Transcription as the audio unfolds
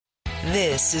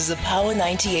This is a Power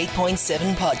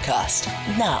 98.7 podcast.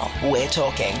 Now we're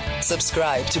talking.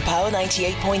 Subscribe to Power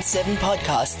 98.7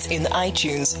 podcasts in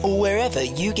iTunes or wherever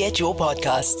you get your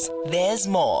podcasts. There's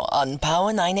more on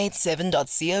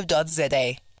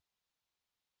power987.co.za.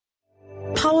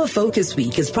 Power Focus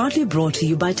Week is proudly brought to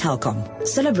you by Telkom,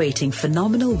 celebrating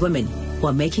phenomenal women who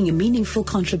are making a meaningful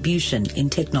contribution in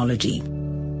technology.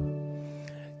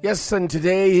 Yes, and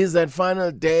today is that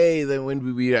final day that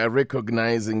when we are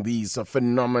recognizing these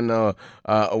phenomenal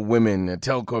women.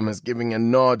 Telkom is giving a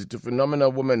nod to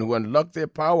phenomenal women who unlock their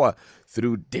power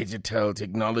through digital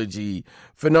technology.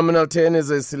 Phenomenal 10 is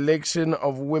a selection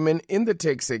of women in the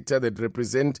tech sector that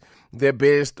represent the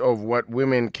best of what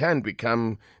women can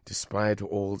become despite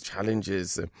all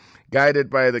challenges.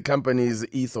 Guided by the company's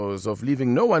ethos of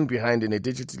leaving no one behind in a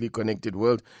digitally connected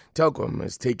world, Telkom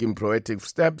is taking proactive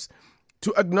steps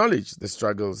to acknowledge the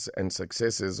struggles and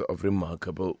successes of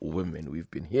remarkable women. We've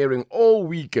been hearing all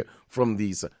week from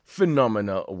these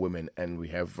phenomenal women, and we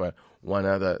have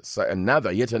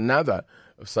yet another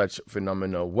such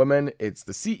phenomenal woman. It's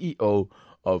the CEO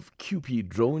of QP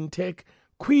Drone Tech,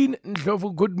 Queen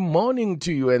Ndlovu. Good morning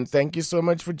to you, and thank you so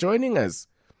much for joining us.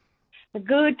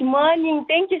 Good morning.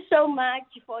 Thank you so much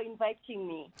for inviting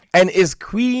me. And is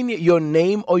Queen your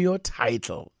name or your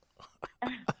title?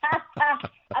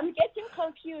 I'm getting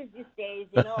confused these days,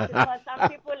 because some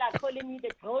people are calling me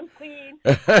the drone queen,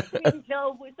 Queen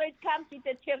Ndlovu, so it comes with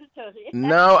the territory.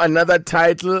 Now another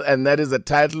title, and that is the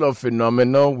title of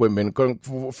phenomenal women.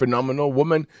 Phenomenal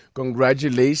woman.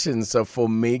 Congratulations for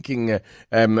making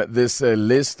this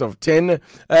list of 10.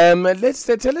 Let's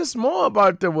tell us more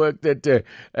about the work that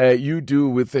you do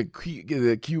with the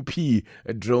QP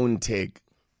Drone Tech.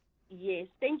 Yes,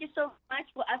 thank you so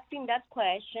much for asking that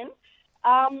question.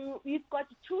 We've got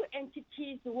two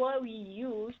entities where we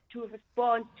use to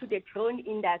respond to the drone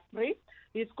industry.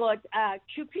 We've got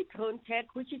QP Drone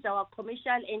Tech, which is our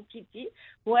commercial entity,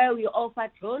 where we offer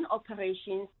drone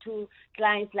operations to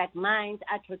clients like mines,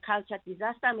 agriculture,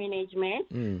 disaster management.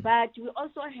 But we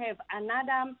also have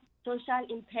another social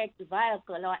impact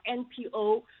vehicle, or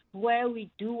NPO, where we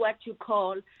do what you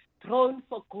call drone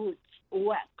for good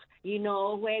work,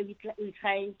 where we're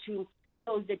trying to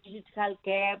close the digital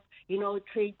gap,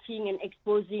 creating and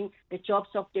exposing the jobs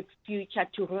of the future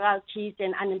to rural kids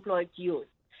and unemployed youth.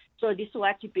 So this is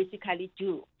what we basically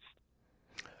do.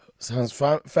 Sounds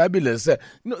fabulous.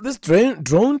 This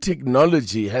drone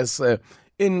technology has,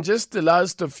 in just the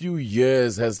last few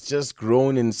years, has just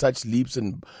grown in such leaps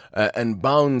and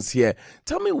bounds here.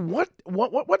 Tell me, what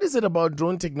is it about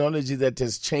drone technology that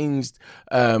has changed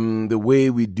the way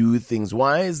we do things?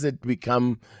 Why has it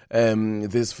become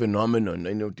this phenomenon?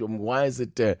 Why is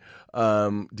it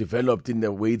developed in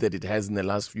the way that it has in the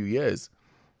last few years?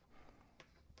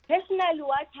 Personally,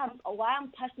 why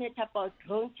I'm passionate about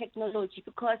drone technology,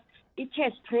 because it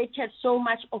has created so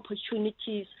much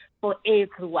opportunities for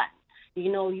everyone.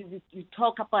 You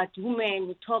talk about women,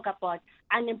 you talk about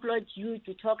unemployed youth,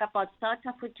 you talk about South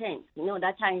Africans,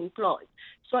 that are employed.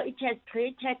 So it has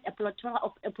created a plethora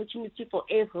of opportunity for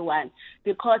everyone,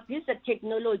 because this is a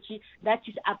technology that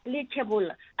is applicable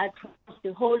across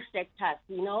the whole sectors.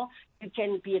 You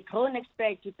can be a drone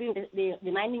expert within the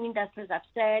mining industry, as I've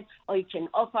said, or you can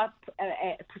offer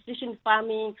precision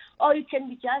farming, or you can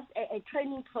be just a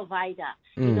training provider,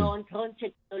 on drone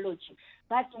technology.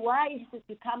 But why has it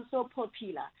become so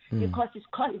popular? Because it's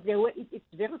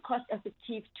very cost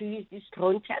effective to use this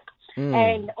drone tech,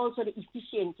 and also the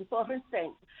efficiency. For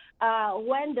instance,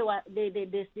 when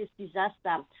there's this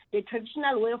disaster, the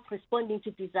traditional way of responding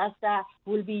to disaster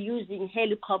will be using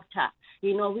helicopter,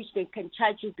 which they can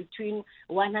charge you between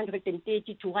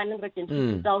 130 to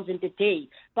 150,000 a day.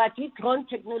 But with drone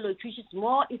technology, which is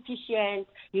more efficient,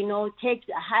 takes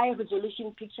high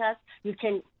resolution pictures, you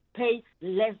can pay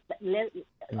less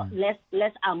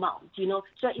amount,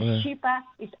 So it's cheaper,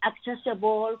 it's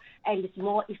accessible, and it's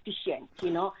more efficient,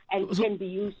 and it can be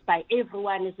used by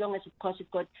everyone as long as, of course, you've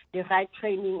got the right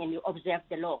training and you observe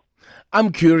the law.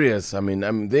 I'm curious.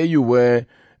 There you were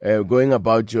going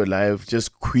about your life,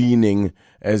 just queening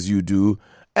as you do,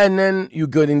 and then you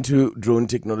got into drone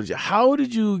technology. How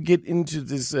did you get into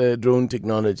this drone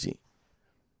technology?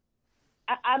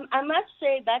 I must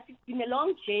say that it's been a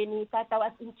long journey, but I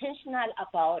was intentional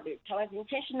about it. I was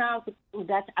intentional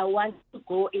that I want to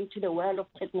go into the world of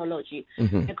technology,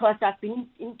 because I've been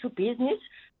into business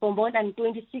for more than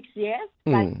 26 years.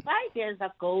 But 5 years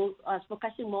ago, I was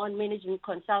focusing more on management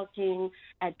consulting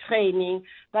and training.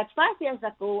 But 5 years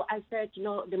ago, I said,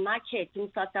 the market in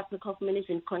South Africa of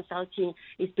management consulting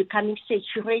is becoming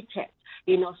saturated.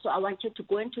 So I wanted to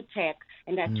go into tech,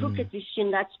 and I took a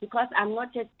decision that because I'm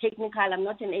not as technical, I'm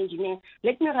not an engineer,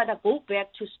 let me rather go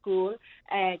back to school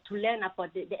to learn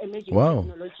about the emerging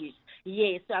technologies.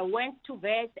 Yes, so I went to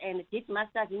VET and did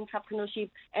master's in entrepreneurship,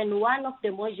 and one of the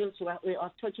modules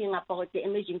was talking about the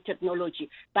emerging technology.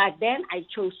 But then I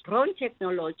chose drone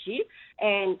technology,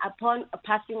 and upon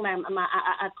passing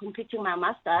completing my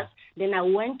master's, then I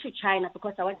went to China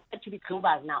because I wanted to be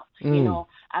global now.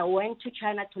 I went to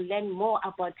China to learn more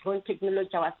about drone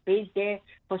technology. I was based there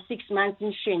for 6 months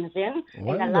in Shenzhen.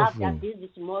 Wonderful. And I love their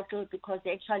business model because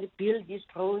they actually build these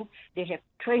drones. They have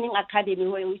training academy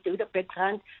where we do the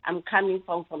background. I'm coming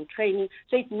from training.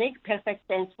 So it makes perfect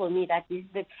sense for me that this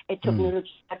is a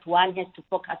technology that one has to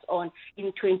focus on in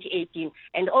 2018.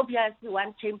 And obviously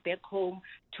one came back home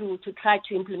to try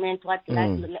to implement what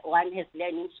one has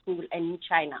learned in school and in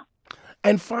China.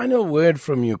 And final word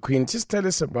from you, Queen. Just tell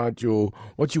us about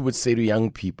what you would say to young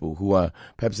people who are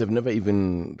perhaps have never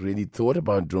even really thought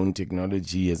about drone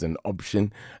technology as an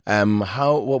option.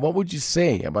 What would you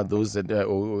say about those that,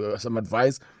 or some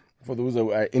advice for those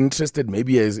who are interested,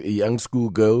 maybe as a young school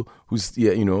girl who's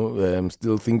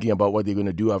still thinking about what they're going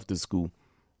to do after school?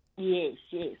 Yes.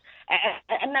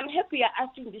 And I'm happy you're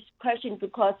asking this question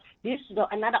because this is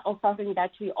another offering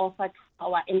that we offer to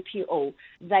our NPO.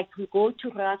 Like we go to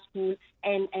rural school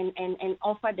and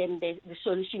offer them the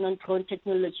solution on drone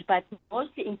technology. But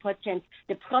mostly important,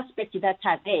 the prospects that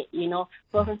are there,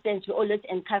 For instance, we always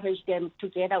encourage them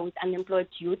together with unemployed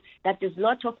youth that there's a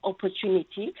lot of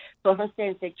opportunity. For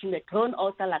instance, they can be a drone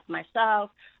author like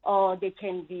myself, or they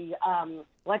can be,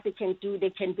 what they can do, they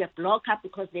can be a blogger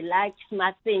because they like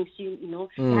smart things, There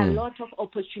are a lot of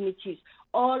opportunities.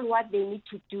 All what they need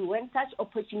to do when such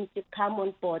opportunities come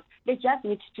on board, they just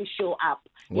need to show up,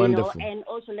 Wonderful. And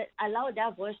also allow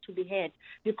their voice to be heard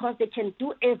because they can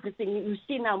do everything. You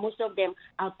see now most of them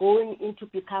are going into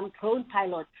become drone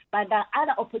pilots, but there are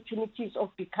other opportunities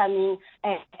of becoming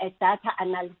a data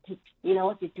analytic,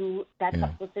 to do data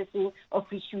processing of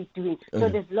which we're doing. So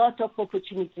there's a lot of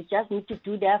opportunities. Just need to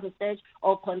do their research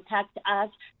or contact us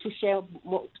to share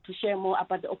more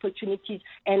about the opportunities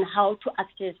and how to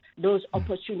access those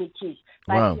opportunities.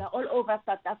 But we are all over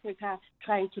South Africa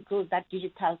trying to close that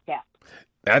digital gap.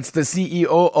 That's the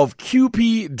CEO of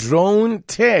QP Drone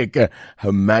Tech,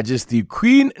 Her Majesty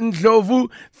Queen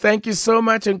Ndlovu. Thank you so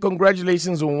much and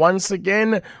congratulations once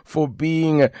again for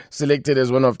being selected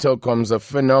as one of Telkom's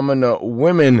phenomenal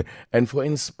women and for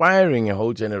inspiring a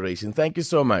whole generation. Thank you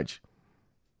so much.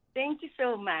 Thank you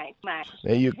so much.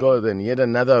 There you go then. Yet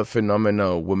another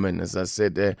phenomenal woman, as I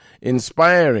said,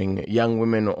 inspiring young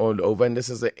women all over. And this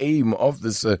is the aim of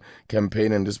this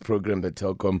campaign and this program that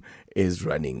Telkom is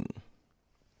running.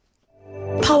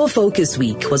 Power Focus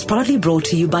Week was proudly brought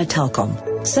to you by Telkom,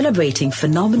 celebrating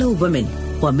phenomenal women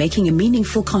who are making a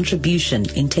meaningful contribution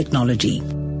in technology.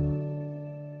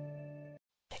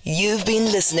 You've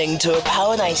been listening to a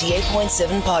Power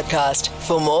 98.7 podcast.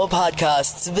 For more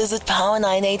podcasts, visit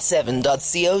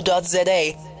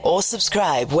power987.co.za or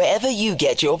subscribe wherever you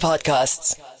get your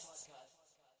podcasts.